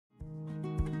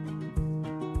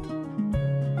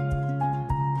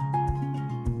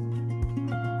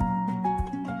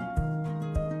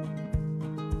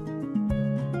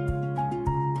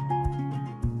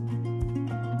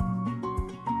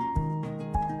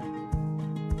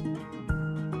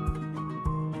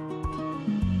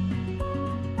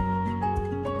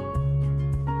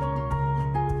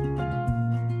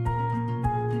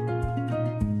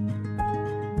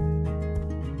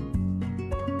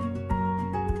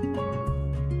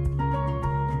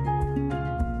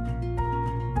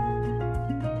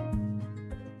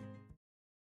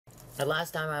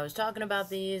last time I was talking about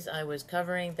these, I was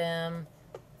covering them,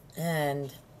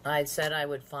 and I said I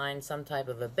would find some type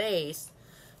of a base,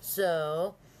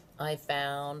 so I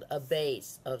found a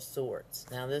base of sorts.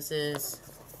 Now this is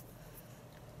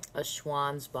a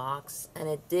Schwan's box, and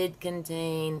it did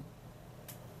contain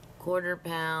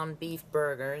quarter-pound beef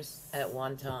burgers at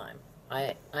one time.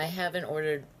 I haven't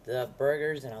ordered the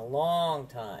burgers in a long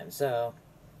time, so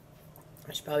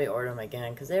I should probably order them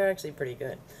again, because they're actually pretty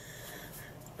good.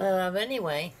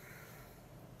 Anyway,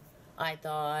 I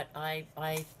thought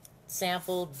I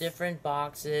sampled different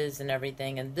boxes and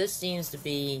everything, and this seems to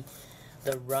be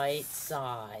the right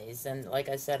size. And like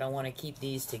I said, I want to keep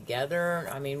these together.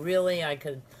 I mean, really, I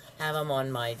could have them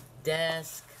on my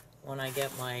desk when I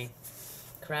get my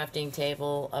crafting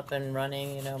table up and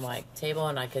running, you know, my table,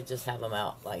 and I could just have them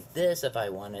out like this if I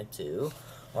wanted to,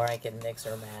 or I could mix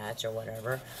or match or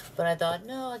whatever. But I thought,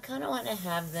 no, I kind of want to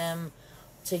have them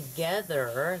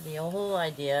together. The whole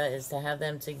idea is to have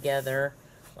them together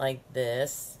like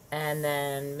this, and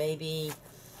then maybe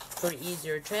for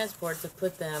easier transport to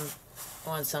put them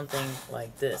on something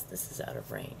like this. This is out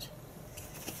of range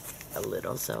a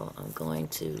little, so I'm going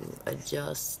to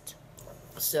adjust.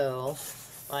 So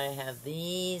I have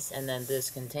these, and then this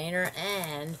container,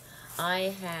 and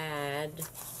I had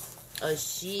a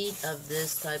sheet of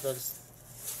this type of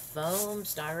foam,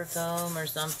 styrofoam or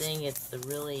something. It's the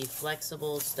really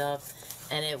flexible stuff,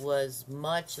 and it was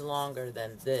much longer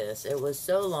than this. It was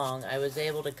so long, I was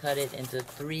able to cut it into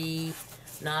 3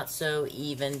 not so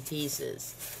even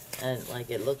pieces. And like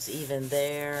it looks even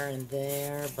there and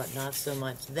there, but not so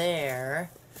much there.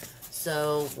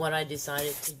 So what I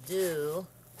decided to do,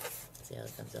 see how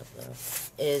it comes up a little,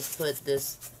 is put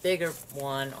this bigger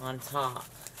one on top.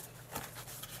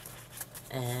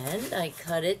 And I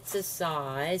cut it to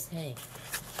size. Hey,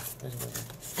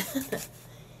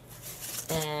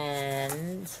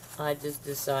 and I just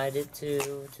decided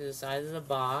to the size of the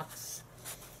box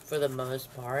for the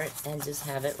most part, and just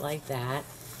have it like that.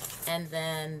 And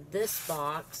then this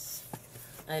box,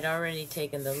 I'd already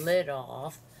taken the lid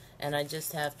off, and I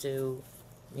just have to,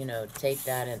 you know, tape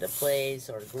that into place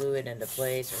or glue it into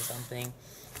place or something.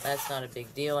 That's not a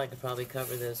big deal. I could probably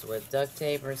cover this with duct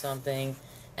tape or something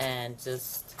and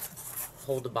just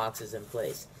hold the boxes in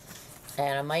place.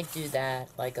 And I might do that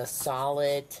like a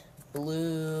solid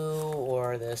blue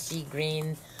or the sea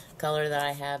green color that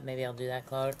I have. Maybe I'll do that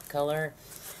color.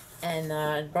 And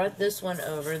I brought this one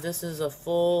over. This is a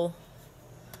full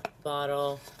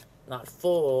bottle. Not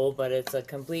full, but it's a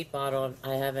complete bottle.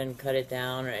 I haven't cut it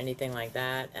down or anything like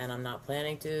that, and I'm not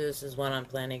planning to. This is one I'm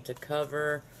planning to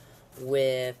cover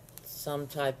with some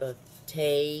type of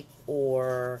tape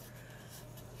or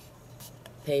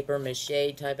paper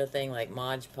mache type of thing, like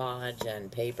Mod Podge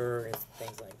and paper and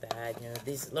things like that. You know,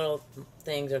 these little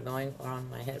things are going on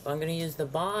my head. But I'm going to use the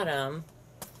bottom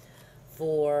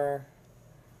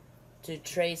to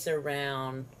trace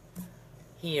around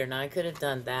here. Now I could have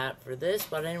done that for this,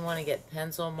 but I didn't want to get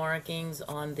pencil markings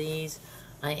on these.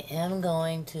 I am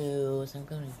going to, so I'm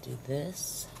going to do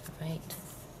this, right?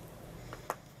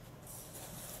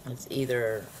 It's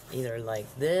either like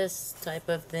this type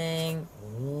of thing.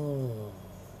 Ooh.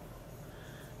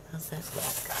 How's that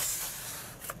look?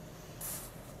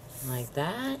 Like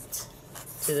that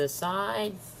to the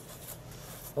side,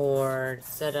 or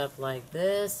set up like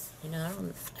this. You know,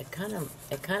 it kind of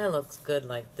looks good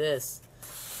like this,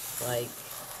 like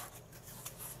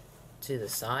to the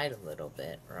side a little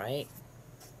bit, right?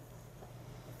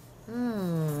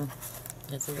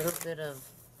 It's a little bit of,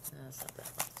 no, it's not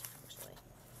that much actually.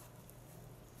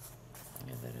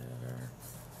 Move it over.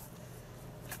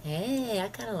 Hey, I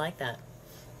kind of like that.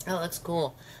 Oh, it looks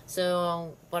cool.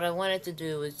 So what I wanted to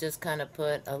do was just kind of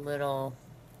put a little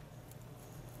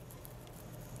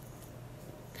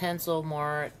pencil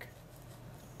mark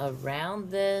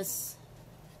around this.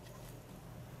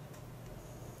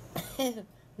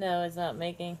 No, it's not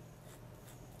making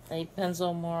a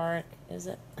pencil mark, is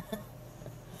it?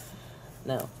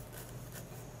 No.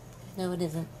 No, it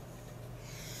isn't.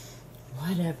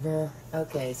 Whatever.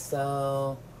 Okay,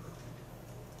 so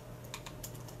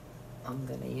I'm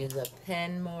gonna use a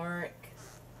pen mark.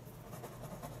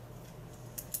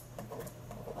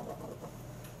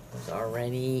 Was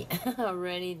already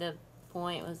the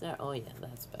point was there. Oh yeah,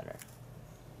 that's better.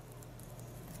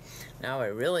 Now I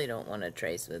really don't want to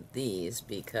trace with these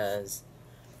because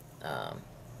I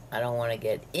don't want to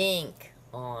get ink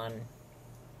on,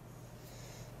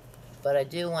 but I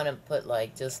do want to put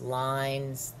like just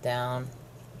lines down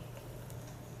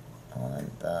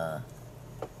on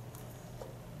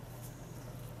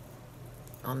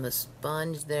the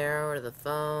sponge there, or the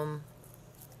foam.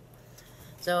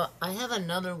 So I have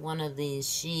another one of these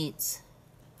sheets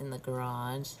in the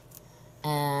garage,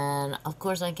 and of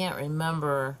course I can't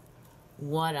remember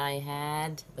what I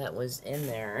had that was in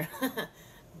there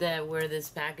that where this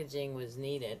packaging was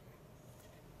needed.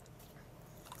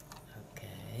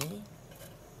 Okay.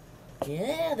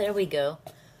 Yeah, there we go.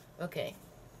 Okay.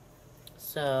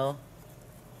 So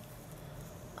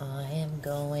I am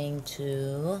going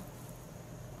to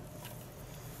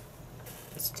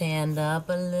stand up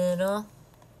a little.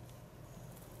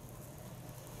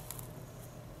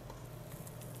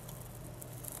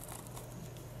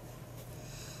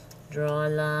 Draw a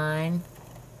line,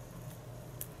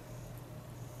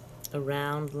 a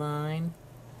round line.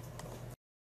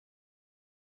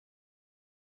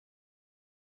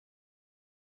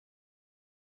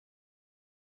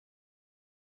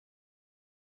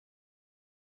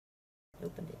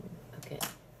 Open it. Okay.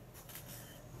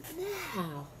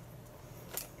 Now,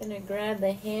 gonna grab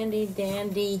the handy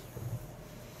dandy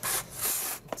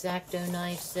X-Acto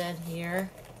knife set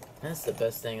here. That's the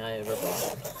best thing I ever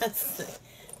bought.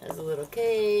 Has a little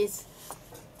case.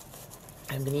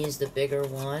 I'm gonna use the bigger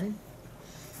one.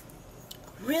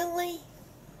 Really?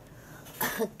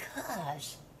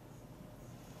 Gosh.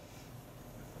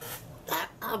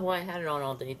 Well, I had it on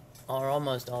all day, or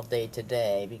almost all day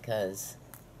today, because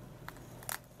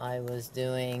I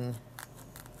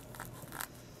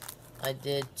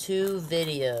did 2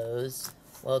 videos,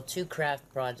 well, 2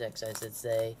 craft projects, I should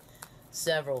say,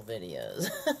 several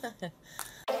videos.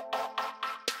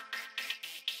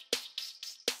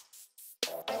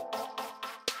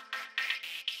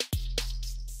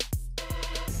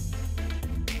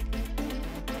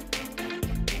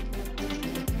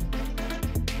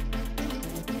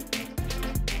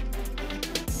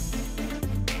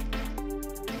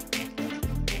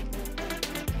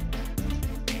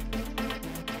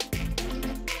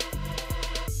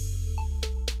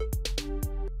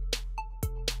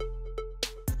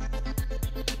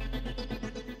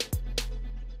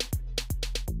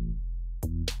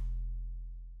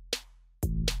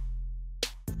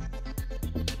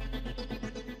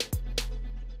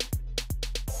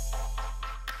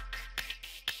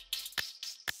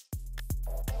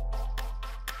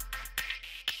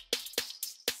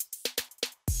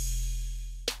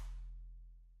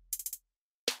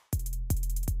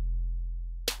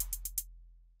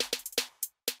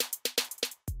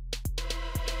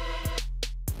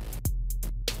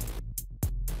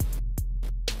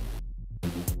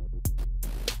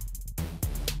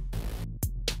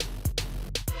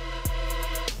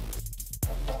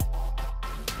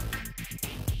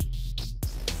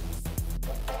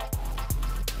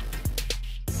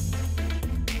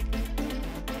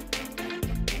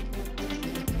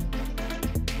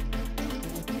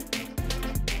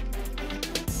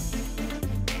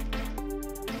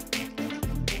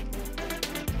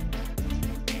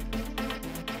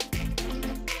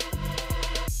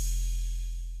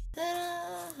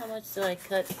 How much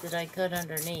did I cut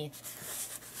underneath?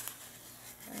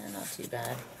 Not too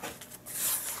bad.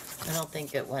 I don't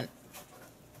think it went,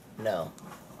 no.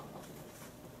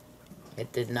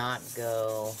 It did not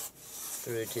go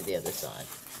through to the other side.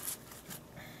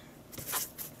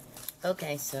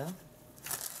 Okay, so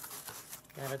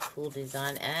got a cool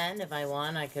design, and if I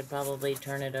want, I could probably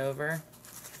turn it over.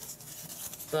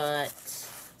 But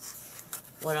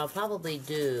what I'll probably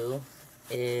do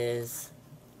is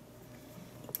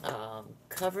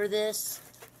cover this,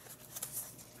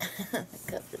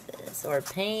 or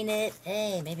paint it.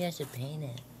 Hey, maybe I should paint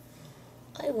it.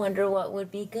 I wonder what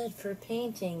would be good for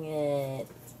painting it.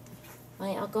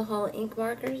 My alcohol ink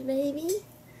markers, maybe?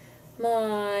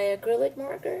 My acrylic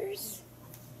markers?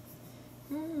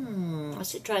 I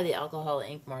should try the alcohol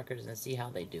ink markers and see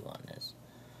how they do on this.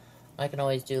 I can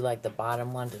always do like the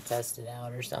bottom one to test it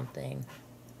out or something.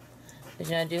 But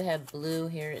you know, I do have blue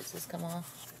here. Does this come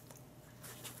off?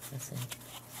 Let's see.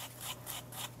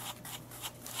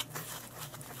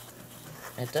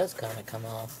 It does kind of come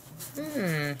off.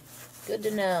 Good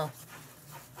to know.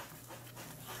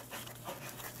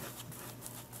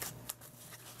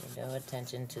 Pay no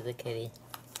attention to the kitty.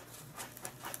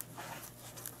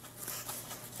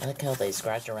 I like how they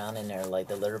scratch around in there like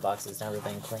the litter box has never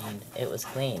been cleaned. It was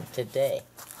cleaned today.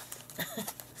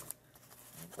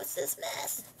 What's this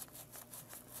mess?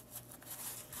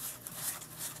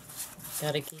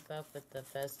 Gotta keep up with the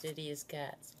fastidious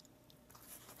cats.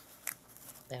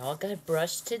 They all got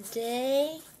brushed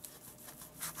today.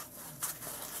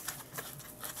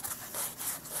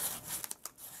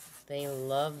 They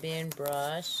love being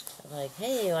brushed. Like,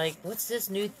 hey, like, what's this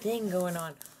new thing going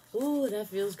on? Ooh, that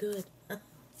feels good.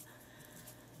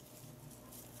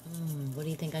 What do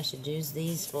you think I should use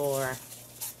these for?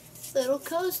 little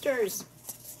coasters.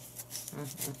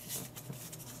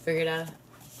 Figured out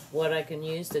what I can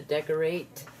use to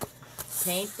decorate,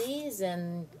 paint these,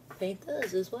 and paint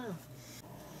those as well.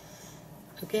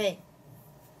 Okay,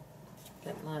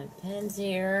 got my pens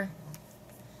here.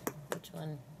 Which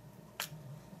one?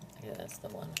 Yeah, that's the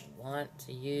one I want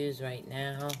to use right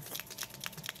now.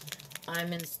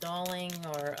 I'm installing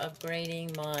or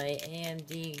upgrading my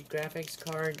AMD graphics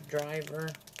card driver.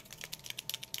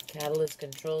 Catalyst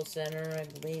Control Center, I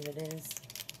believe it is.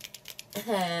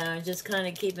 And I'm just kind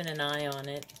of keeping an eye on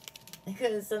it.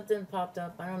 Because something popped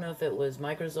up, I don't know if it was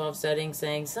Microsoft settings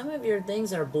saying, some of your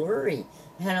things are blurry.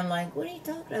 And I'm like, what are you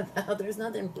talking about? There's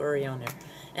nothing blurry on there.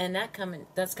 And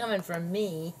that's coming from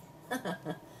me,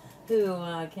 who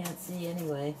can't see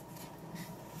anyway.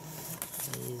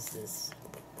 I'll use this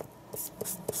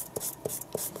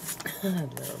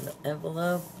little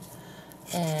envelope.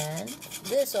 And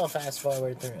this I'll fast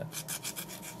forward through.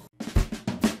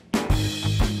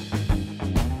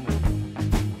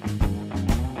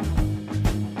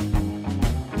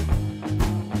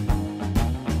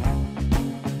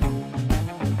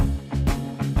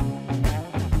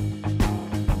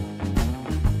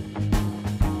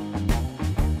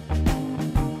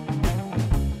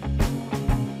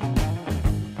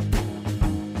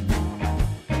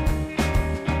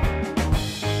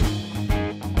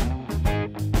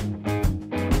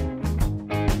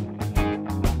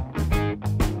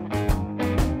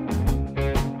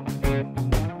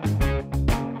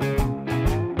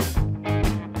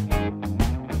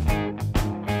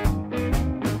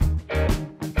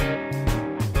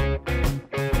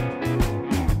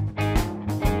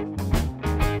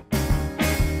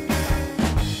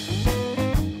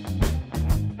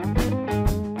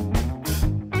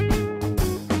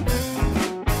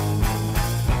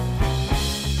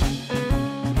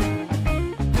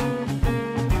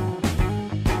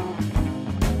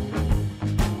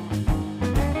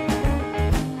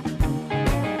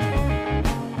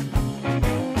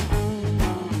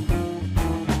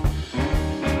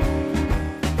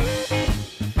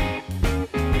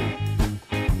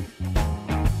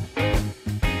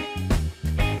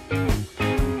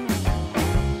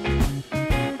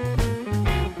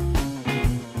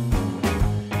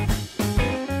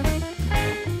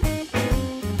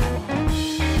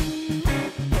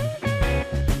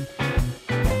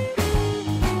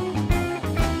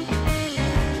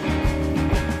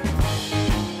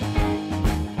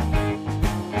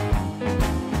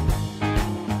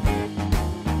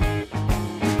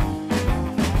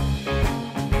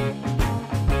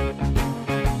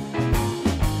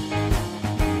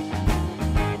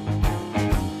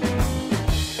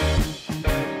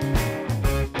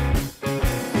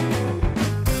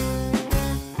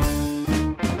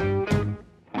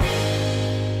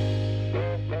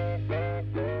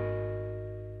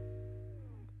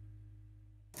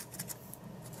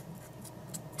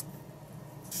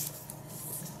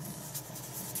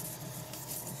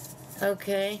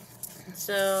 Okay,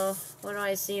 so what do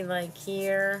I see like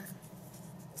here?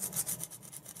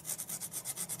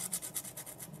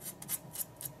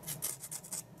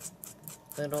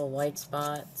 Little white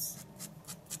spots.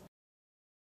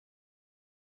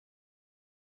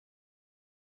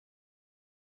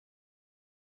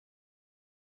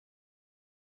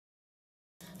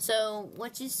 So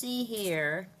what you see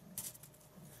here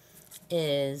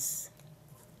is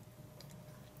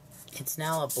it's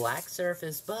now a black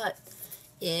surface, but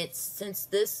it's, since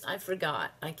this, I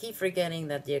keep forgetting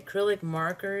that the acrylic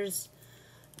markers,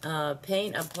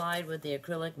 paint applied with the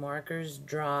acrylic markers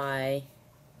dry.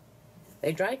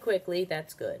 They dry quickly,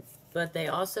 that's good, but they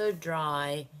also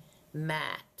dry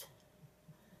matte.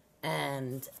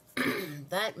 And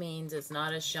that means it's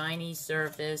not a shiny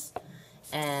surface.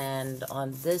 And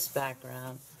on this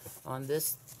background, on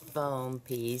this foam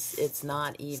piece, it's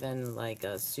not even like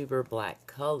a super black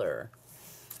color.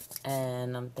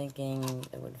 And I'm thinking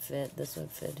it would fit, this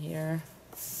would fit here.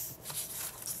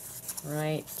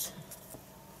 Right.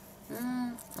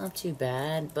 Not too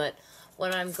bad, but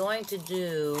what I'm going to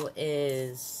do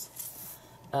is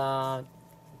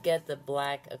get the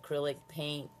black acrylic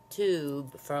paint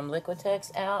tube from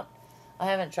Liquitex out. I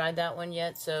haven't tried that one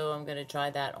yet, so I'm going to try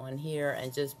that on here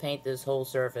and just paint this whole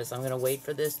surface. I'm going to wait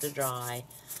for this to dry,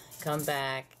 come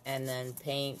back, and then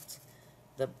paint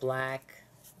the black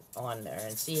on there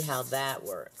and see how that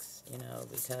works, you know,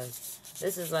 because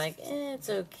this is like, it's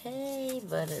okay,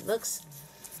 but it looks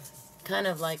kind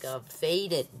of like a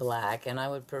faded black, and I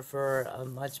would prefer a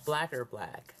much blacker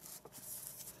black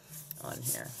on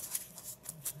here.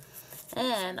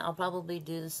 And I'll probably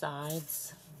do the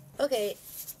sides. Okay,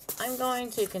 I'm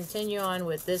going to continue on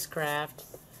with this craft.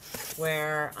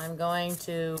 where I'm going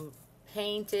to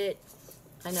paint it.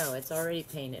 I know it's already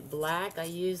painted black. I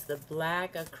used the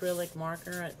black acrylic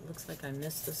marker. It looks like I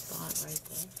missed the spot right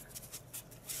there.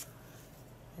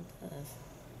 It does.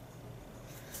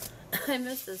 I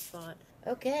missed the spot.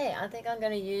 Okay, I think I'm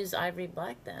going to use ivory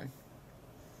black then.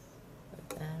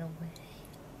 Put that away.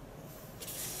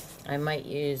 I might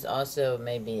use also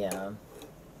maybe I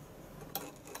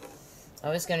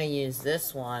was going to use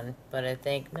this one, but I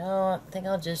think, no, I think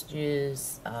I'll just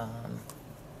use,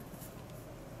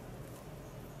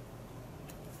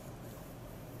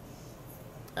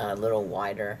 a little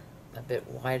wider, a bit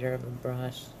wider of a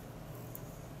brush.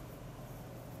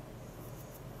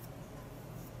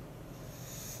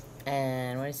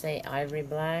 And what do I say, ivory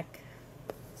black?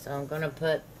 So I'm going to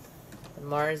put the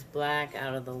Mars black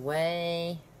out of the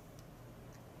way.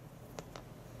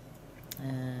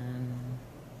 And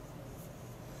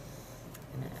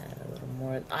add a little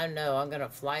more. I know I'm gonna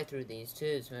fly through these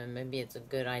too, so maybe it's a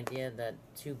good idea that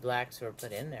 2 blacks were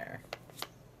put in there.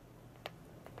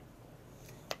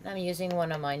 And I'm using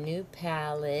one of my new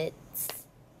palettes.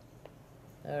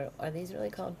 Are these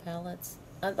really called palettes?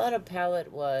 I thought a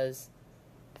palette was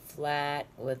flat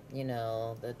with, you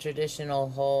know, the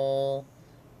traditional hole,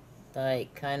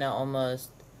 like kind of almost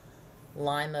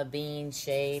lima bean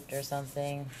shaped or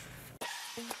something.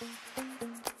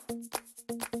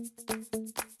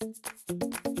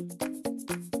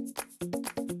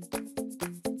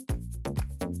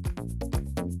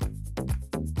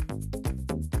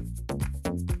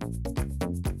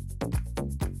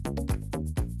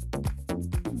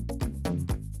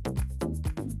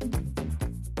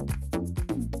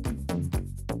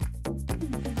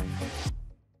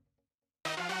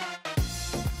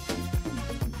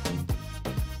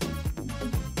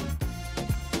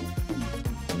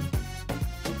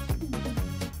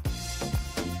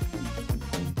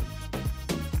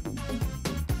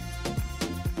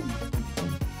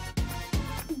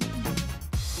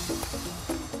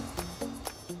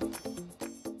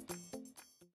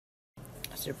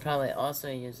 Should probably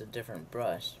also use a different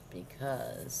brush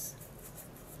because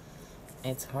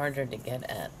it's harder to get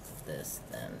at this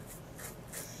than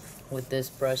with this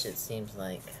brush, it seems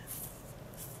like.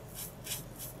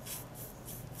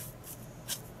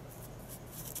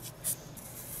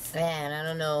 And I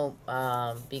don't know,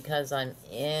 because I'm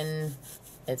in,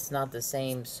 it's not the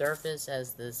same surface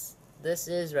as this. This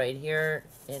is right here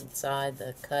inside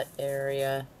the cut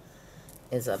area.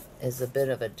 Is a bit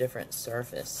of a different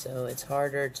surface, so it's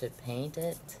harder to paint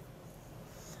it.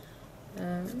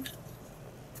 So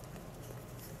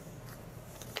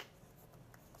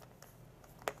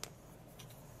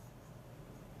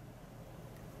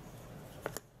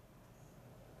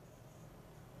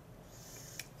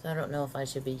I don't know if I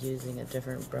should be using a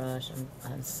different brush.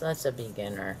 I'm such a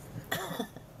beginner.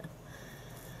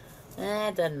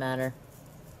 It doesn't matter.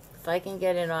 If I can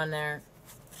get it on there.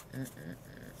 Let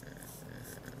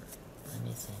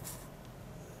me see.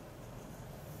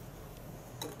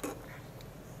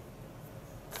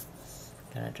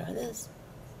 Can I try this?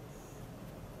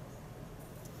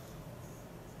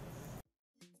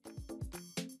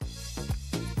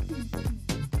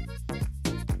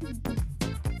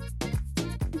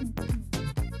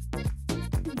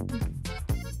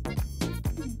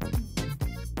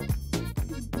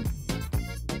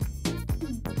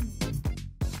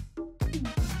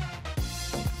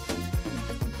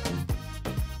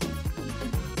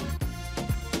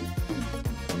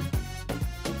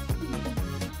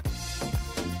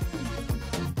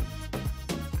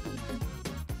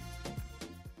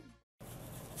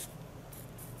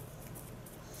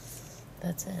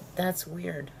 That's it. That's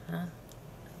weird, huh?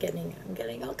 I'm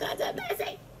getting all kinds of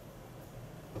messy.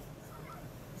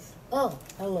 Oh,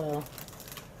 hello.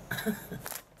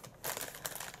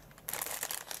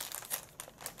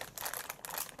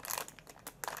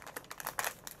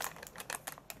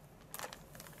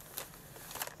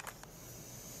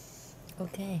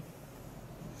 Okay.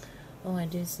 Oh, I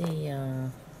do see,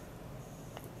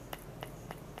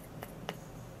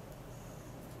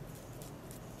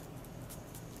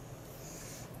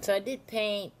 so I did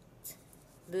paint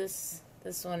this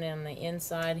one on the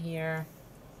inside here.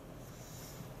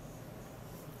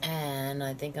 And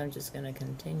I think I'm just going to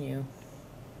continue.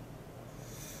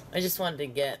 I just wanted to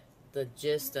get the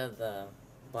gist of the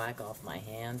black off my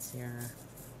hands here.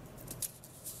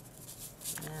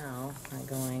 Now I'm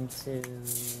going to...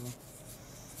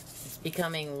 It's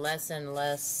becoming less and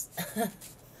less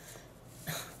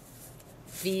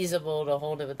feasible to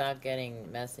hold it without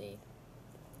getting messy.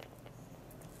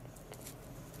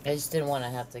 I just didn't want to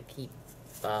have to keep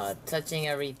touching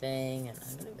everything, and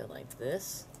I'm going to go like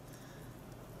this.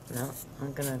 No,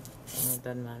 I'm gonna, well, it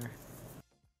doesn't matter.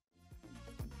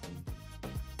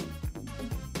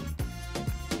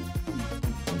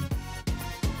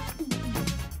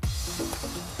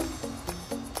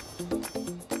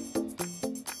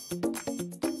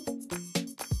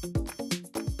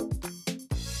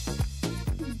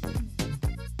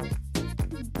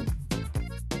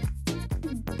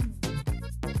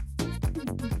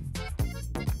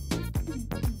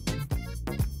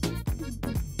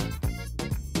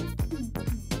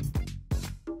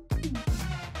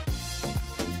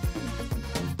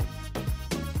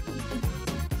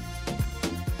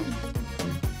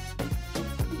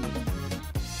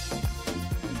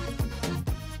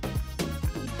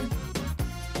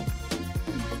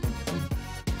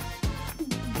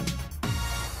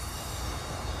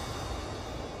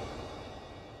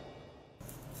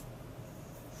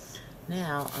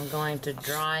 Now I'm going to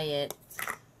dry it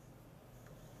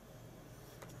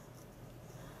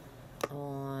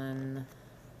on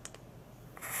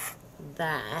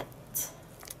that,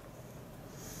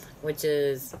 which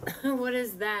is, what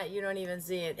is that? You don't even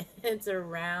see it. It's a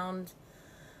round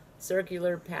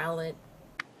circular palette.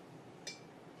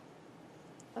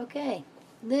 Okay,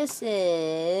 this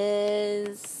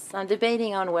is, I'm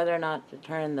debating on whether or not to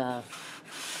turn the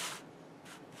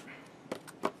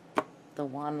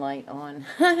wand light on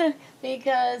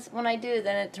because when I do,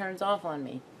 then it turns off on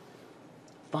me.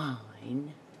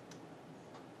 Fine,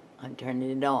 I'm turning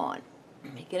it on,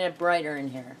 making it brighter in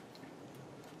here.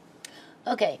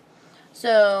 Okay,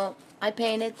 so I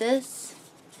painted this,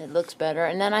 it looks better,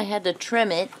 and then I had to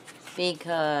trim it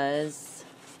because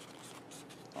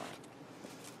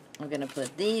I'm gonna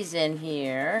put these in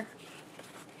here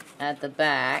at the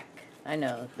back. I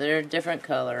know they're a different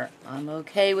color. I'm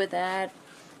okay with that.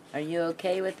 Are you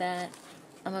okay with that?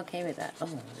 I'm okay with that. Oh,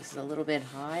 this is a little bit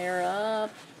higher up.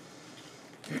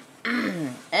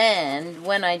 And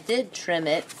when I did trim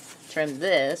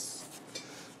this,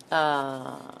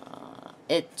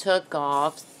 it took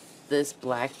off this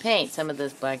black paint. Some of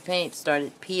this black paint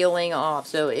started peeling off.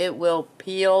 So it will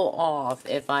peel off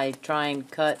if I try and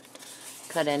cut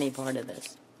any part of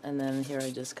this. And then here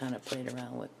I just kind of played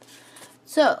around with.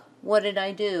 So, what did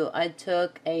I do? I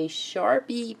took a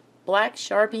Sharpie, black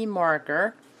Sharpie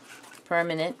marker,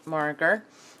 permanent marker,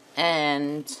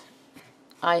 and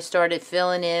I started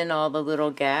filling in all the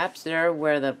little gaps there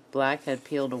where the black had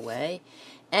peeled away,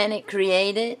 and it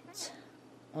created,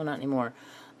 well, not anymore,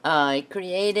 it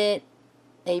created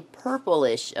a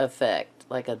purplish effect,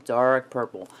 like a dark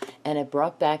purple, and it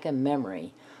brought back a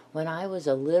memory. When I was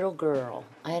a little girl,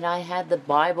 and I had the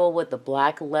Bible with the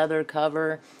black leather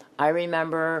cover, I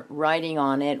remember writing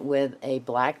on it with a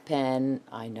black pen.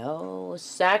 I know,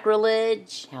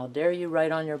 sacrilege, how dare you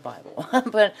write on your Bible,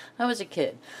 but I was a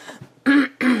kid.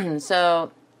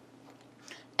 So,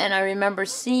 and I remember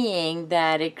seeing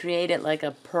that it created like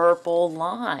a purple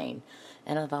line.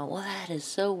 And I thought, well, that is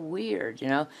so weird, you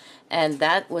know. And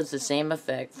that was the same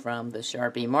effect from the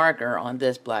Sharpie marker on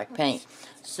this black paint.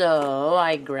 So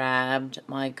I grabbed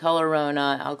my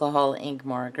Colorona alcohol ink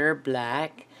marker,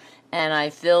 black, and I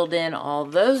filled in all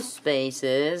those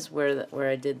spaces where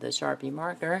I did the Sharpie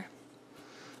marker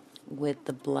with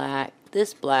the black,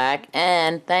 this black,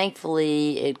 and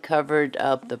thankfully it covered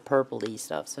up the purpley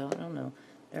stuff. So I don't know.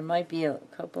 There might be a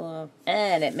couple of,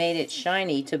 and it made it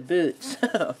shiny to boot.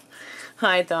 So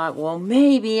I thought, well,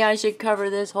 maybe I should cover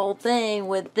this whole thing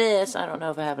with this. I don't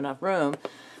know if I have enough room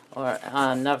or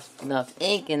enough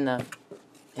ink in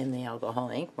the alcohol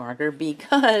ink marker,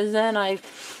 because then I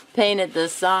painted the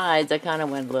sides. I kind of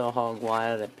went a little hog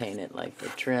wild. I painted like the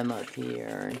trim up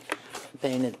here and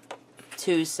painted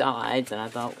two sides, and I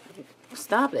thought,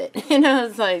 stop it. You know,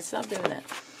 it's like, stop doing that.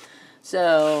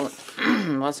 So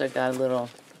also got a little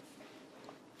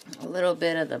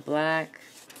bit of the black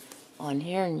on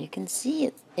here, and you can see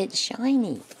it's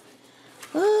shiny.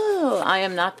 Ooh, I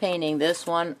am not painting this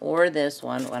one or this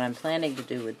one. What I'm planning to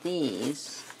do with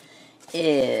these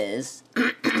is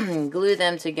glue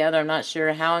them together. I'm not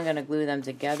sure how I'm going to glue them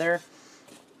together.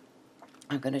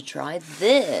 I'm going to try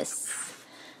this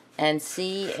and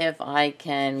see if I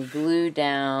can glue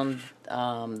down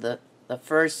the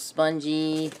first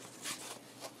spongy.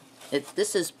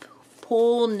 This is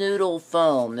pool noodle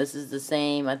foam. This is the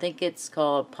same. I think it's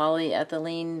called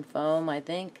polyethylene foam, I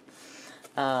think.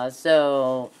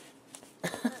 So,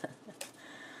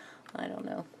 I don't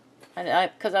know.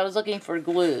 Because I was looking for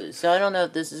glue. So I don't know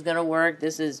if this is going to work.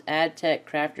 This is AdTech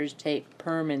Crafters Tape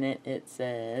Permanent, it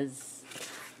says.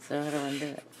 So how do I do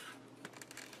it?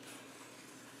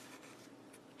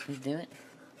 Can you do it?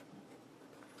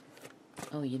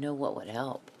 Oh, you know what would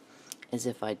help? Is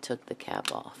if I took the cap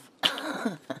off.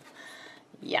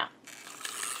 Yeah.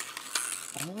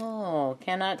 Oh,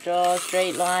 cannot draw a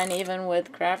straight line even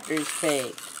with crafter's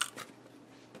tape.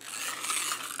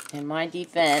 In my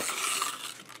defense,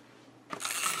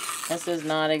 this is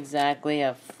not exactly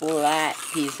a flat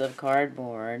piece of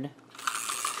cardboard.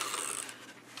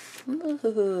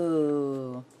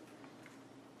 Ooh.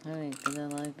 Alright, put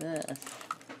it like this.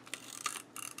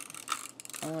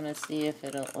 I want to see if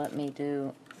it'll let me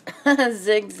do a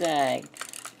zigzag.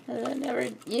 I've never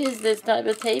used this type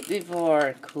of tape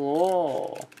before.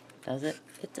 Cool. Does it?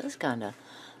 It does kinda.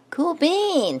 Cool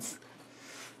beans!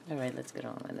 Alright, let's get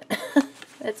on with it.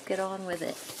 Let's get on with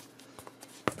it.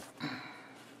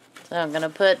 So I'm gonna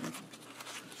put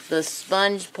the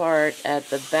sponge part at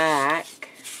the back.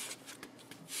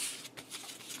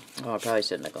 Oh, I probably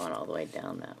shouldn't have gone all the way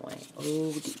down that way.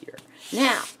 Oh dear.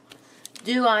 Now,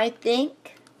 do I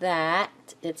think that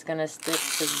it's gonna stick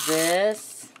to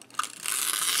this?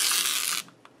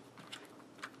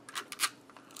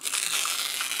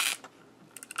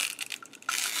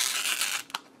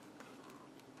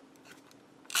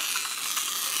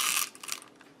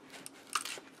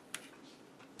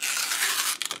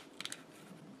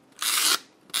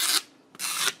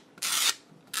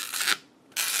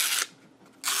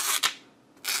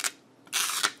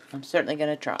 I'm certainly going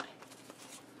to try.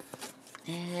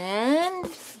 And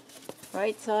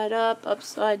right side up,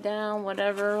 upside down,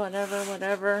 whatever, whatever,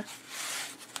 whatever.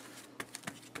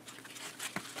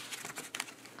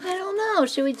 I don't know.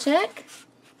 Should we check?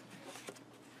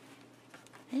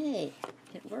 Hey,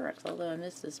 it works, although I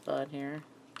missed a spot here.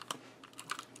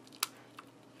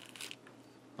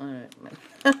 Alright.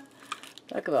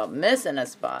 Talk about missing a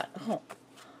spot. Oh,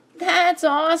 that's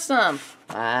awesome.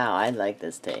 Wow, I like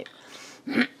this tape.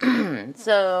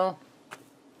 So,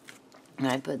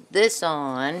 I put this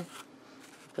on.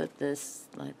 Put this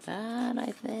like that,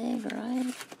 I think,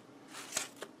 right?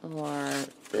 Or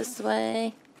this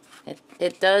way.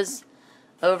 It does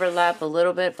overlap a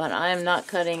little bit, but I'm not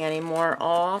cutting any more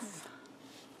off.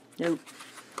 Nope.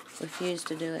 Refuse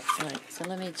to do it. Alright, so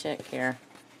let me check here.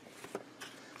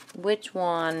 Which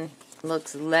one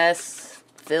looks less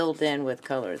filled in with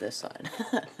color this side?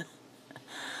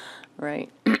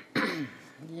 Right.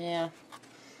 Yeah.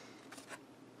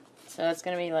 So it's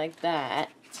going to be like that.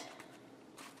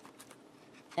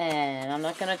 And I'm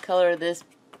not going to color this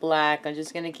black. I'm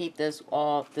just going to keep this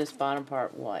this bottom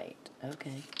part white.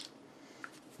 Okay.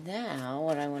 Now,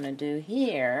 what I want to do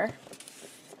here,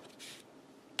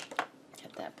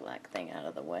 get that black thing out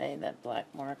of the way, that black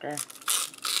marker.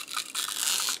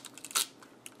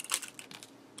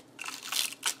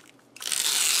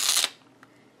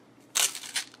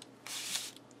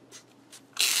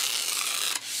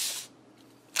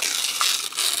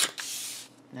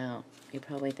 Now, you're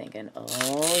probably thinking,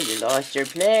 oh, you lost your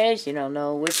place. You don't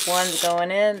know which one's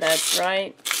going in. That's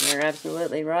right. You're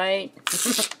absolutely right.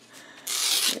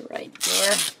 You're right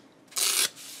there.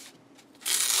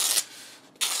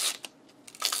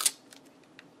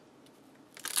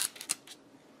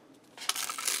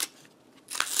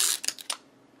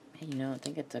 You know, I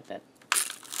think it took that.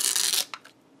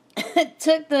 It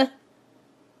took the...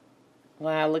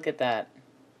 Wow, look at that.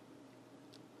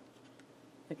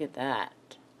 Look at that.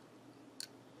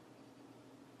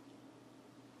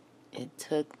 It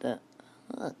took the...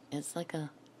 Look, it's like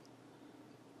a...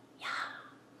 Yeah.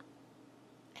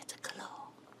 It's a claw.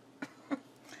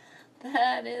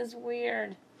 That is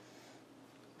weird.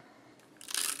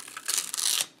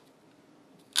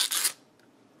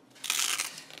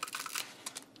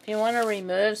 If you want to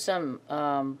remove some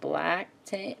black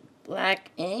tape,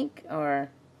 black ink, or...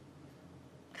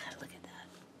 God, look at that.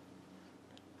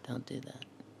 Don't do that.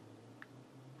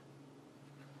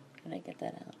 Can I get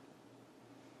that out?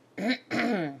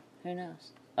 Who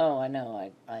knows? Oh, I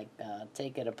know. I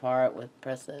take it apart with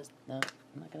press those. No,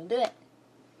 I'm not going to do it.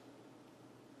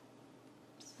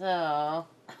 So,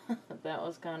 that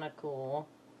was kind of cool.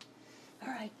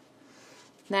 Alright.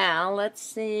 Now, let's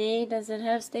see. Does it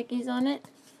have stickies on it?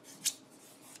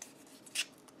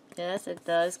 Yes, it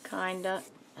does, kinda,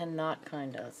 and not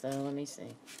kinda. So, let me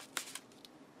see.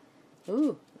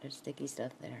 Ooh, there's sticky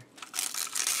stuff there.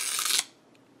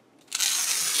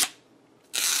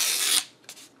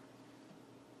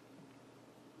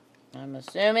 I'm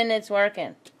assuming it's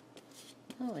working.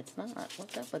 Oh, it's not.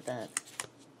 What's up with that?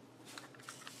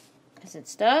 Is it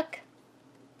stuck?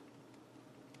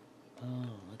 Oh,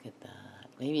 look at that.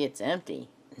 Maybe it's empty.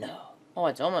 No. Oh,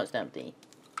 it's almost empty.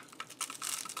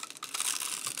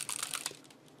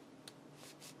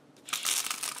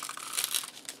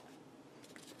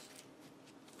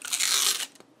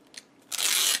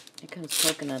 Here comes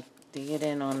Coconut to get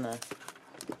in on the...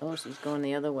 Oh, she's going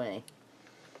the other way.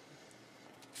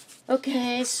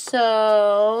 Okay,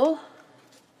 so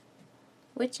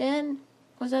which end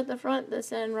was at the front?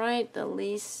 This end, right? The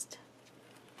least.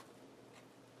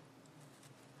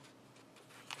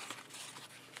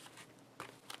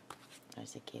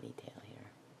 There's a kitty tail here.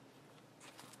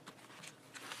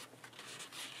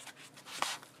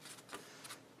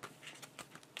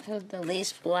 So the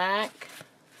least black,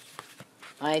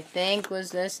 I think,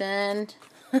 was this end.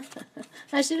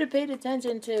 I should have paid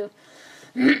attention to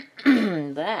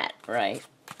that, right?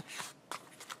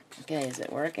 Okay, is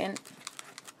it working?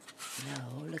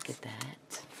 No, look at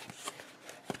that.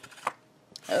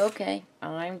 Okay,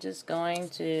 I'm just going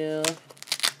to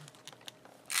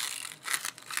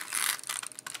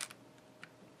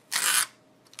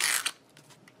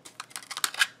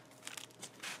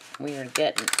we are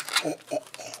getting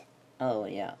oh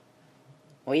yeah.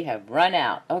 We have run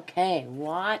out. Okay,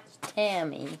 watch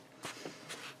Tammy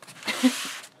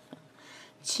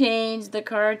change the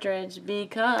cartridge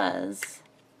because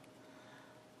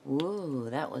whoa,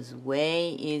 that was way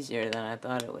easier than I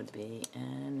thought it would be.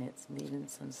 And it's leaving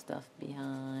some stuff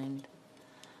behind.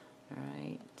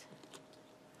 Alright.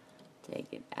 Take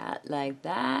it out like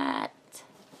that.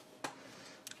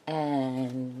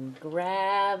 And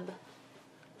grab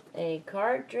a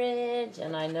cartridge.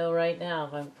 And I know right now,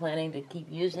 if I'm planning to keep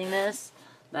using this,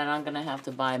 that I'm going to have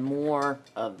to buy more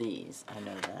of these. I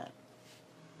know that.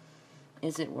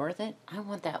 Is it worth it? I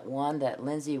want that one that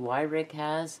Lindsay Wyrick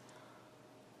has.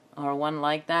 Or one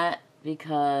like that,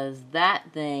 because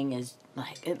that thing is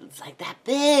like, it's like that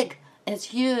big. It's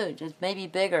huge. It's maybe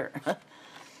bigger.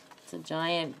 It's a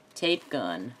giant tape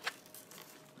gun.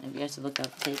 Maybe I should look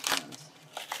up tape guns.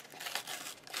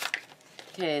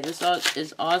 Okay, this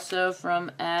is also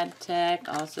from AdTech,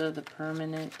 also the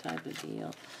permanent type of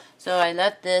deal. So I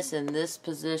left this in this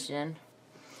position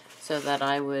so that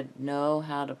I would know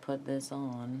how to put this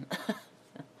on.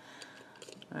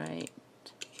 Alright.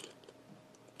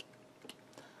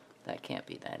 That can't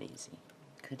be that easy.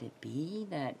 Could it be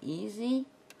that easy?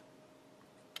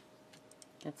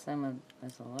 Get some of,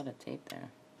 there's a lot of tape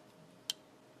there.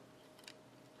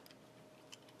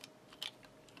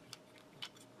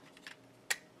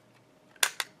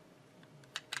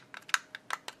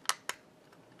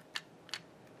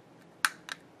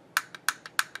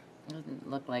 Doesn't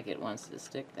look like it wants to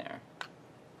stick there.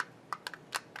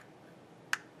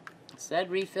 It said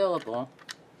refillable.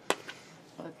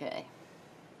 Okay.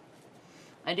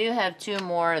 I do have 2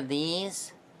 more of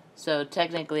these, so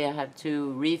technically I have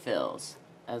 2 refills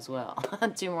as well.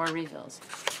 2 more refills.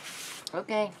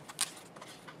 Okay.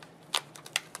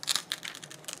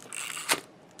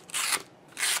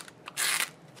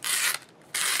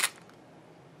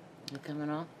 Is it coming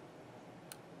off?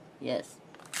 Yes.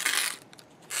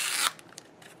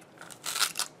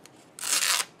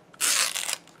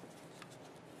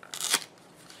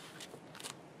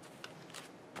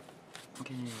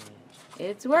 Okay.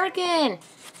 It's working!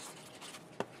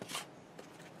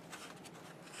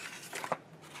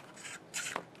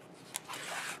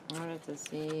 I wanted to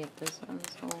see if this one's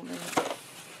holding.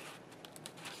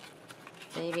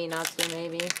 Maybe, not so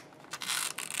maybe.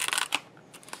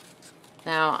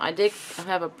 Now, I did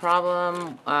have a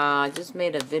problem. I just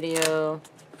made a video,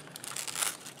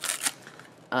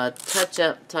 a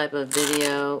touch-up type of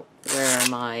video, where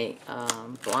my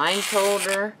blind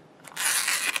holder,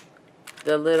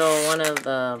 the little one of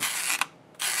the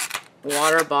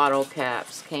water bottle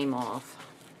caps came off.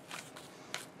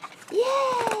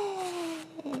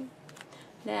 Yay!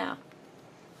 Now,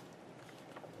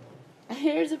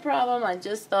 here's a problem I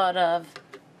just thought of.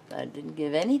 I didn't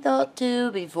give any thought to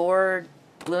before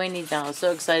gluing these down. I was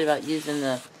so excited about using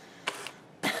the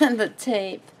the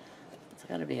tape. It's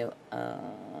gotta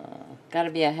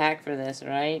be a hack for this,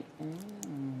 right?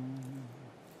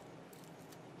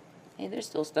 Hey, there's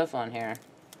still stuff on here.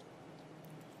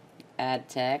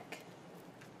 AdTech.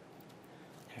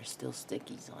 There's still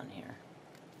stickies on here.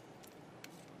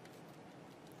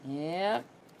 Yep.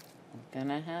 I'm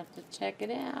gonna have to check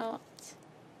it out.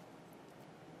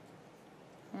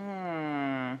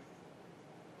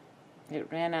 It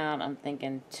ran out, I'm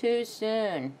thinking, too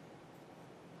soon.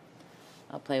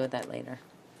 I'll play with that later.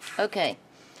 Okay.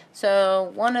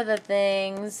 So, one of the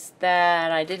things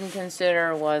that I didn't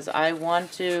consider was I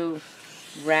want to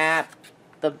wrap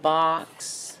the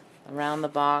box, around the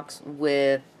box,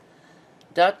 with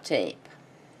duct tape.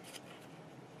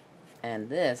 And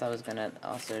this, I was going to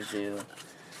also do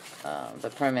the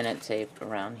permanent tape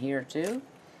around here too.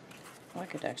 Oh, I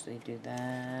could actually do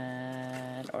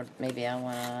that. Or maybe I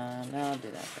want to, no, I'll do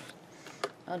that first.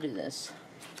 I'll do this.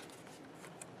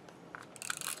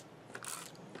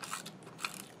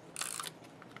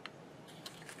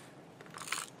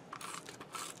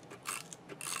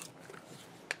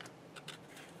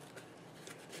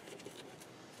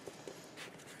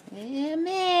 Yeah,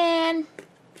 man.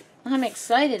 I'm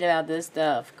excited about this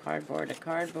stuff. Cardboard to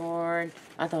cardboard.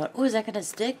 I thought, oh, is that going to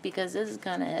stick? Because this is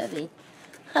kind of heavy.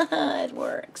 It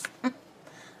works.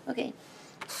 Okay,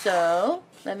 so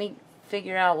let me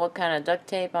figure out what kind of duct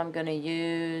tape I'm going to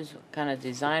use, what kind of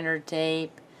designer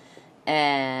tape,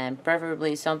 and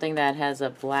preferably something that has a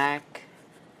black,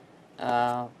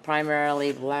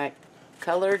 primarily black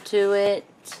color to it.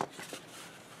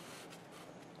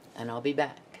 And I'll be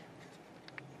back.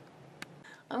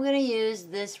 I'm going to use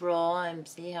this roll, and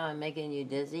see how I'm making you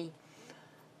dizzy,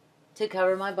 to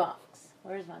cover my box.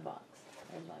 Where's my box?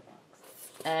 Where's my box?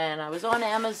 And I was on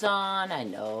Amazon. I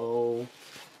know.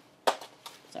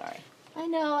 Sorry. I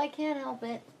know, I can't help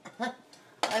it.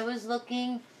 I was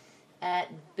looking at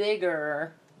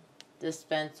bigger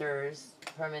dispensers,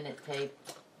 permanent tape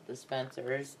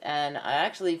dispensers, and I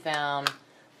actually found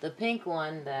the pink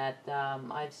one that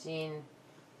I've seen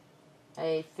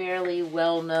a fairly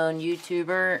well-known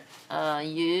YouTuber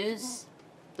use,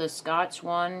 the Scotch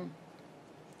one,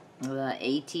 the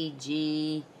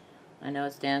ATG. I know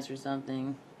it stands for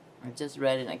something. I just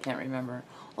read it and I can't remember.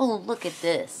 Oh, look at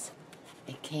this.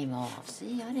 It came off.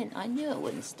 See, I knew it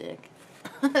wouldn't stick.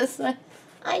 So,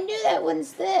 I knew that wouldn't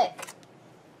stick.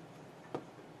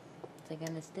 Is it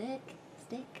gonna stick?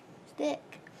 Stick?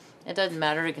 Stick. It doesn't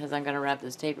matter because I'm gonna wrap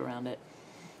this tape around it.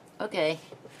 Okay.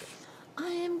 I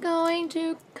am going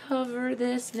to cover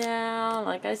this now.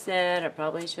 Like I said, I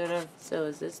probably should have. So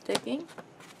is this sticking?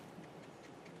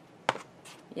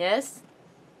 Yes?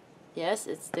 Yes,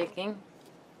 it's sticking.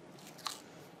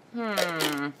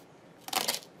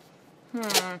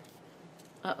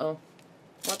 Uh-oh.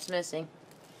 What's missing?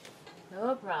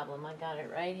 No problem. I got it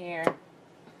right here.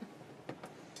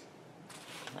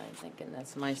 I'm thinking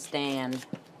that's my stand.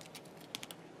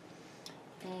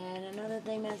 And another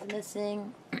thing that's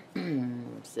missing,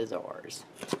 scissors.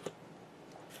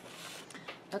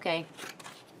 Okay.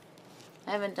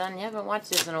 You haven't watched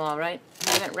this in a while, right?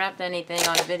 I haven't wrapped anything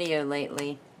on video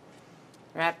lately.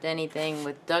 Wrapped anything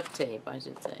with duct tape, I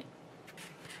should say.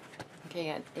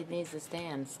 Okay, it needs to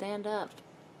stand. Stand up.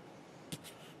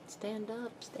 Stand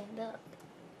up, stand up.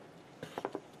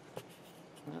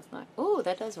 That's not, ooh,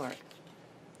 that does work.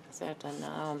 Except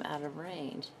now I'm out of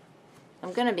range.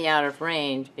 I'm going to be out of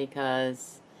range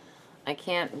because I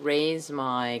can't raise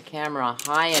my camera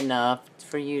high enough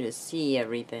for you to see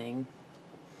everything.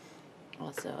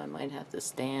 Also, I might have to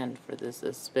stand for this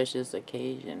auspicious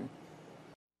occasion.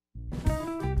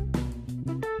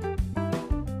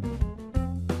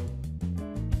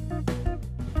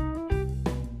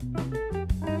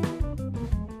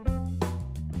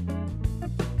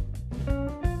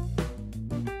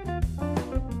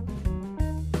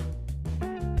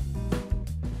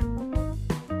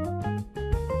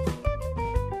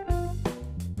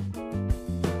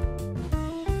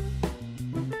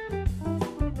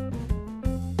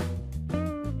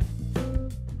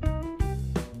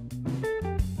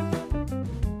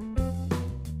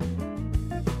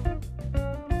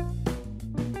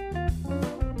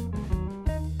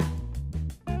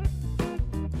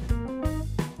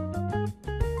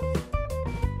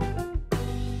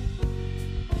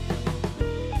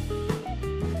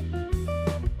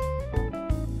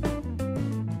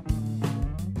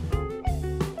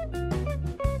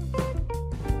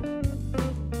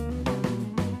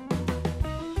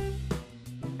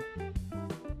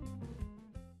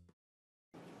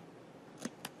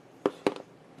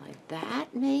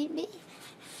 That maybe?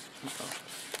 Uh-oh.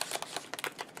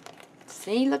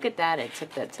 See, look at that. It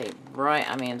took that tape right,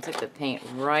 it took the paint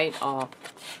right off.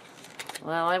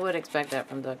 Well, I would expect that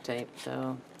from duct tape,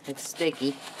 so it's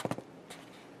sticky.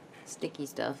 Sticky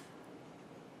stuff.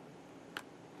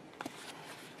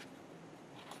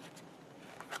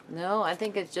 No, I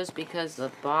think it's just because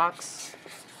the box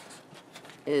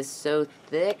is so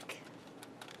thick.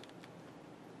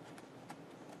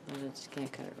 I just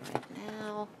can't cut it right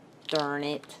now. Darn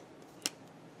it.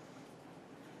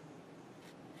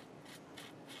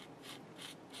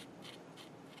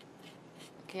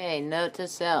 Okay, note to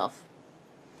self.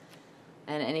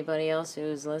 And anybody else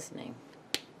who's listening.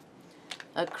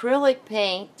 Acrylic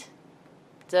paint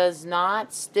does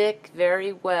not stick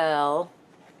very well.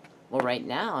 Well, right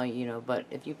now, but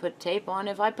if you put tape on,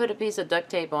 if I put a piece of duct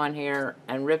tape on here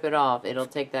and rip it off, it'll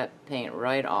take that paint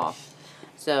right off.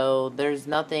 So there's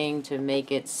nothing to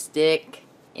make it stick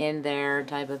in there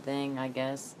type of thing, I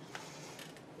guess.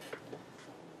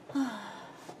 The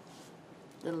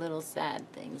little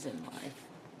sad things in life.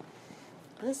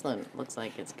 This looks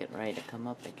like it's getting ready to come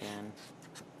up again.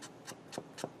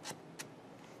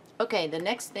 Okay, the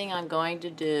next thing I'm going to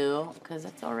do, because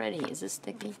it's already, is this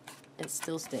sticky? It's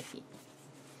still sticky.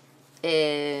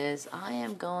 is I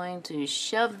am going to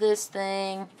shove this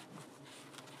thing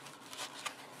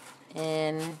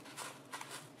in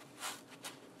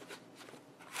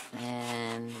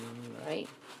and right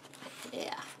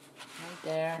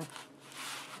there,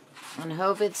 and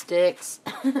hope it sticks.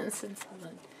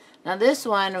 Now this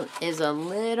one is a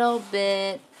little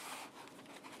bit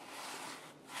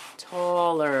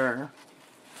taller,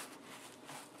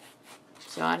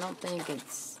 so I don't think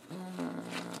it's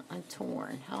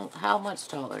torn. How much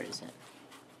taller is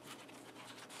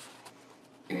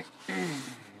it?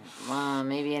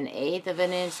 Maybe 1/8 of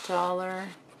an inch taller.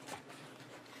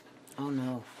 Oh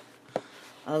no,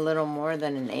 a little more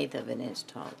than 1/8 of an inch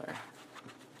taller.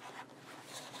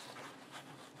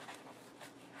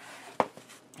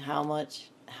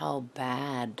 How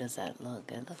bad does that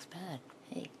look? It looks bad.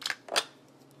 Hey.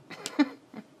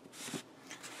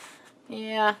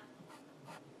 Yeah.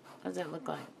 What does that look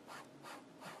like?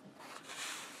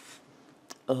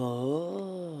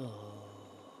 Oh.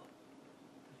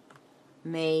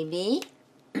 Maybe.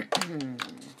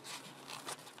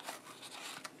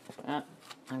 Oh,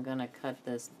 I'm gonna cut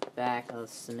this back a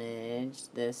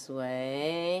smidge this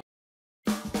way.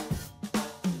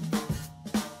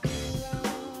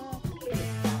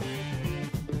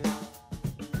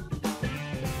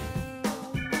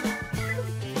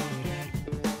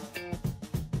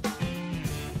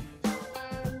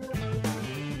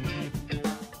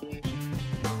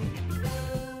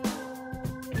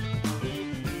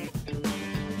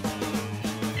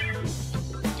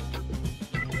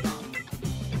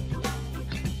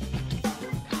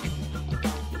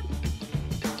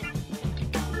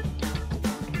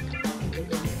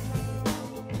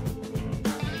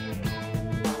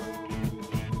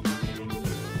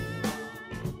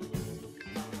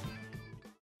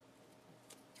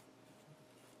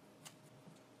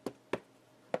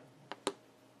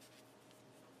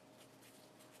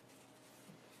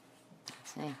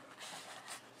 See.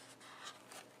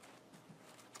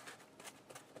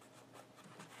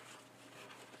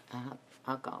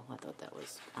 Alcohol. I thought that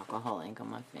was alcohol ink on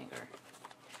my finger.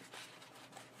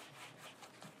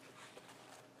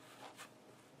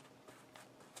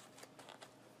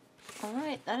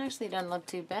 Alright, that actually doesn't look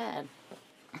too bad.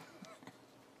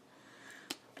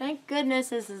 Thank goodness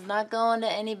this is not going to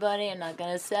anybody. I'm not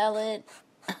going to sell it.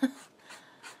 I'm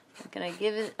not going to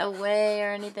give it away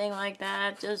or anything like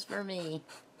that, just for me.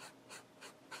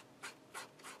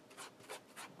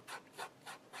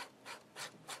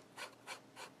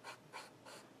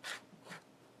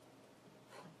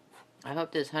 I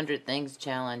hope this 100 Things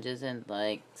challenge isn't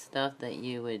like stuff that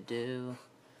you would do,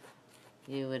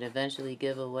 you would eventually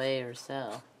give away or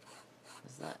sell.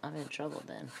 I'm in trouble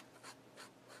then.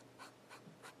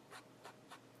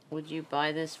 Would you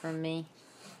buy this from me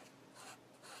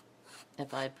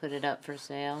if I put it up for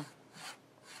sale?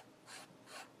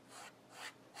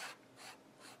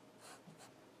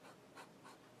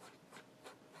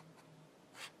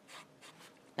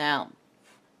 Now,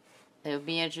 it would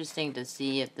be interesting to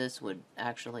see if this would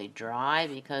actually dry,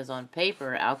 because on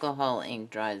paper, alcohol ink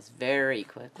dries very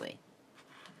quickly.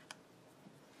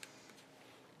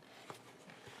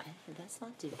 That's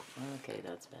not too... Okay,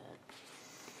 that's bad.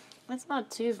 That's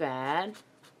not too bad.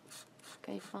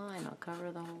 Okay, fine. I'll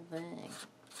cover the whole thing.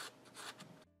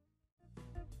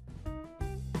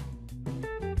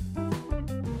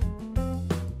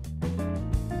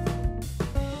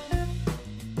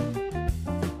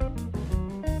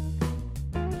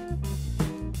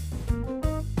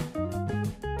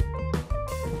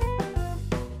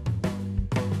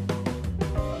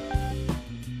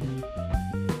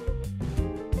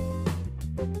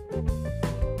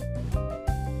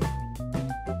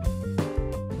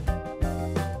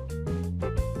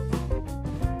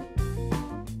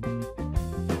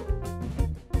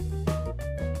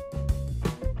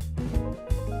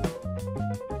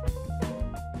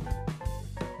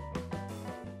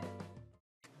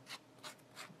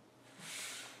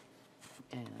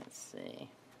 Okay, let's see.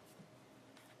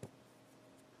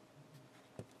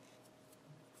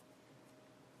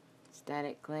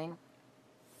 Static cling?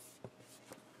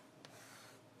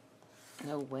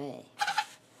 No way.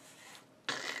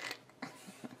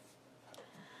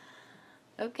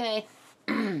 Okay.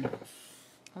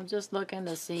 I'm just looking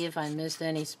to see if I missed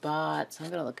any spots. I'm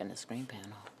gonna look in the screen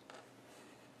panel.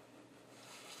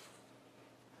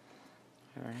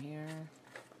 Over here.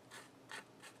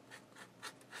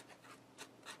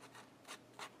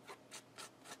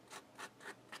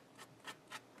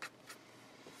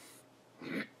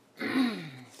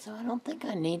 So I don't think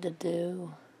I need to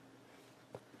do...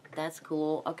 That's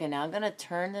cool. Okay, now I'm gonna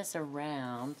turn this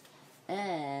around,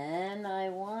 and I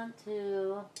want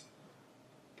to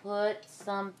put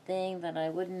something that I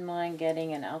wouldn't mind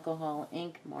getting an alcohol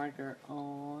ink marker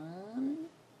on.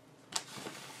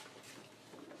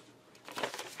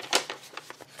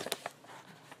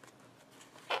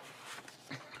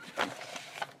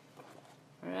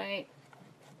 Right?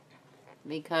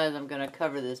 Because I'm going to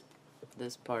cover this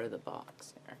part of the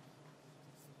box here.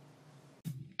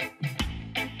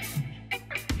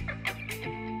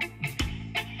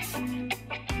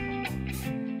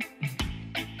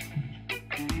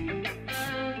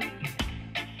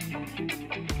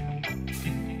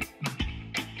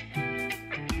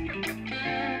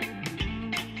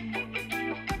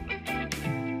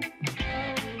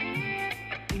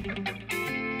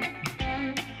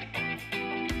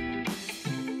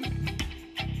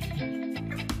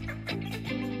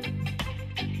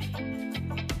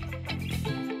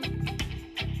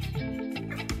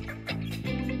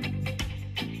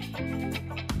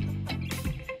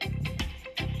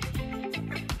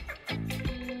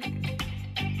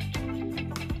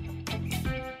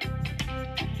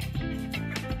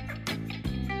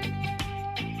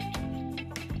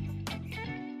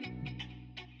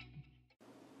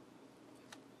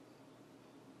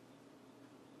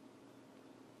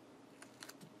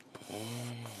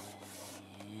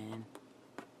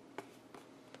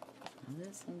 And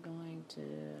this I'm going to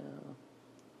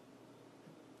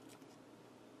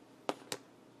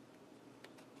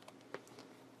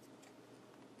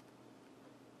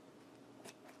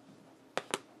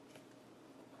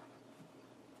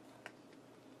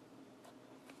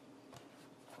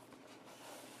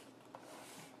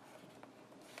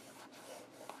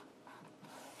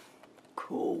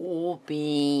cool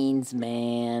beans,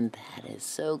 man. That is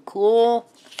so cool.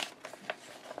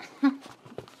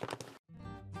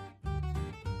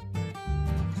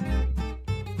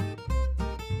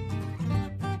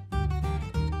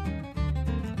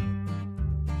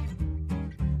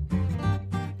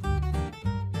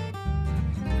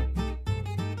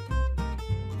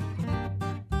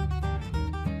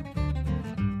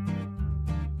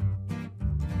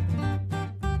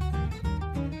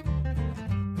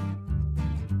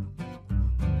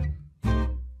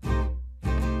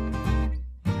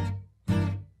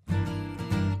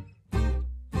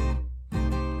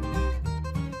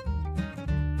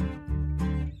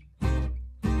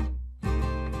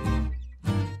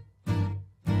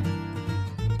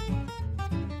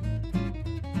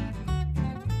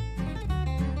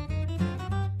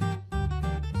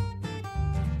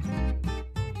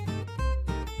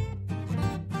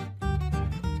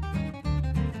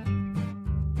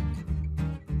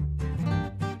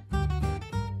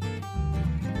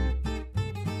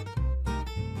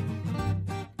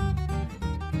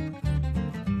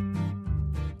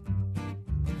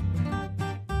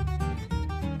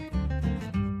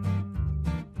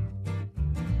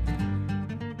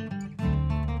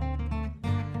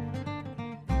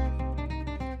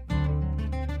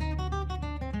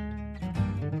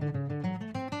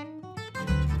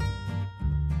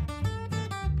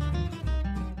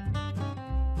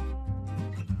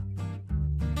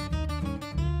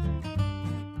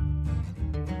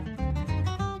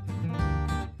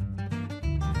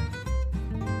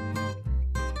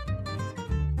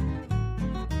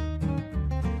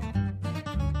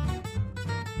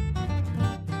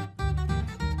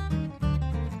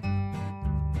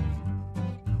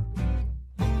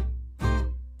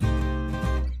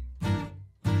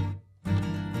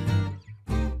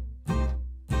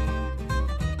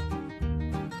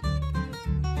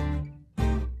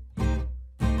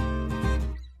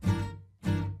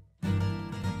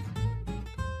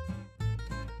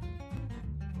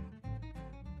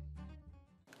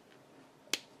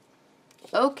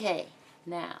 Okay,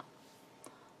 now,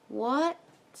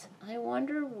 I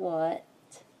wonder what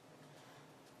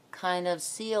kind of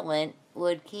sealant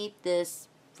would keep this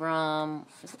from,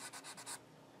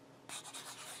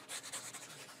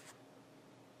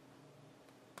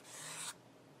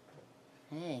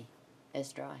 hey,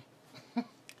 it's dry,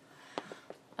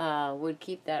 would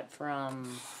keep that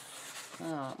from,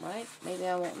 right, maybe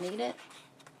I won't need it,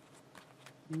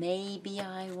 maybe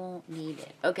I won't need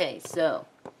it. Okay, so,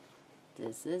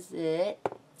 this is it.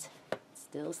 It's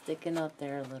still sticking up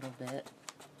there a little bit.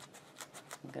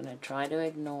 I'm going to try to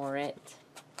ignore it.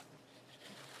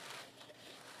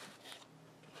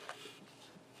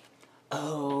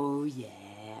 Oh, yeah.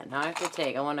 Now I have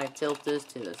to I want to tilt this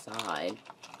to the side.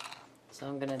 So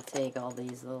I'm going to take all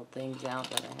these little things out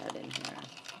that I had in here.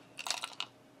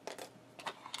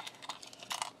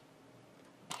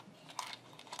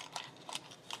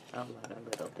 A lot of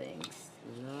little things.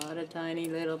 A lot of tiny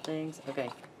little things. Okay.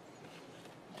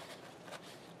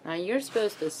 Now you're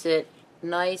supposed to sit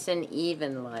nice and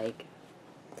even like.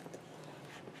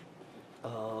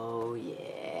 Oh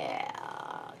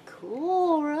yeah,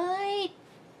 cool, right?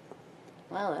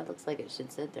 Well, that looks like it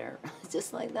should sit there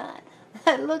just like that.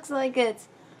 That looks like it's,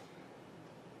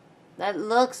 that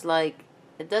looks like,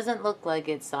 it doesn't look like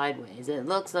it's sideways. It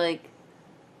looks like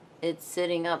it's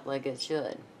sitting up like it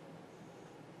should.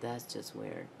 That's just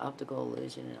weird. Optical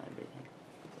illusion and everything.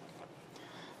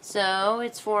 So,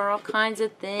 it's for all kinds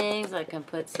of things. I can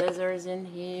put scissors in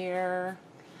here.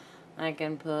 I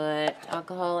can put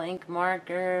alcohol ink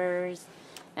markers.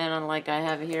 And like I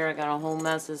have here, I got a whole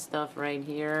mess of stuff right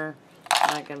here.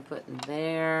 I can put in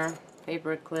there.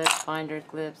 Paper clips, binder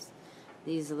clips.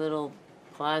 These little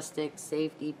plastic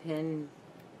safety pin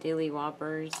dilly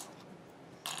whoppers.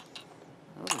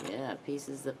 Oh yeah,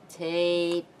 pieces of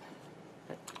tape.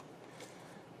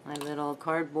 My little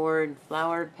cardboard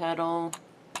flower petal.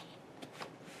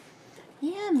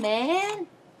 Yeah, man.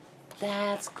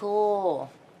 That's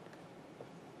cool.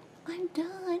 I'm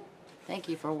done. Thank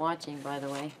you for watching, by the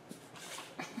way.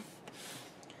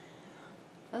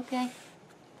 Okay.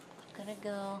 I'm gonna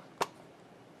go.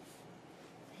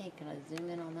 Hey, can I zoom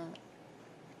in on that?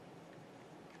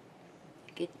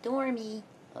 Get dormy.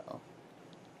 Uh-oh.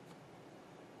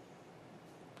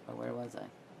 Oh, where was I?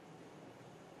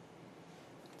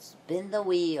 Spin the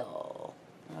wheel.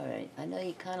 Alright, I know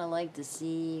you kind of like to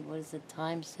see, what does the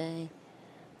time say?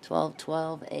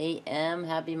 12:12 a.m.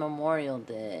 Happy Memorial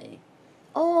Day.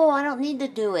 Oh, I don't need to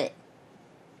do it.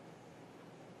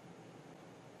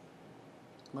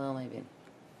 Well, maybe.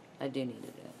 I do need to do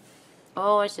it.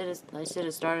 Oh, I should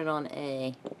have started on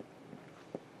A.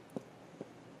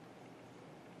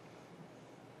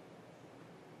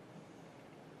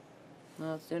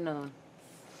 Well, let's do another one.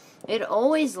 It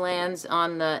always lands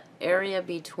on the area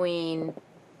between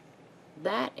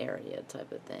that area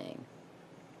type of thing.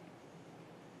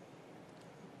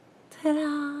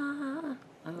 Ta-da!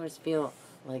 I always feel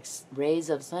like rays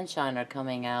of sunshine are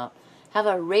coming out. Have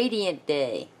a radiant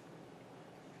day.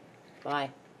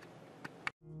 Bye.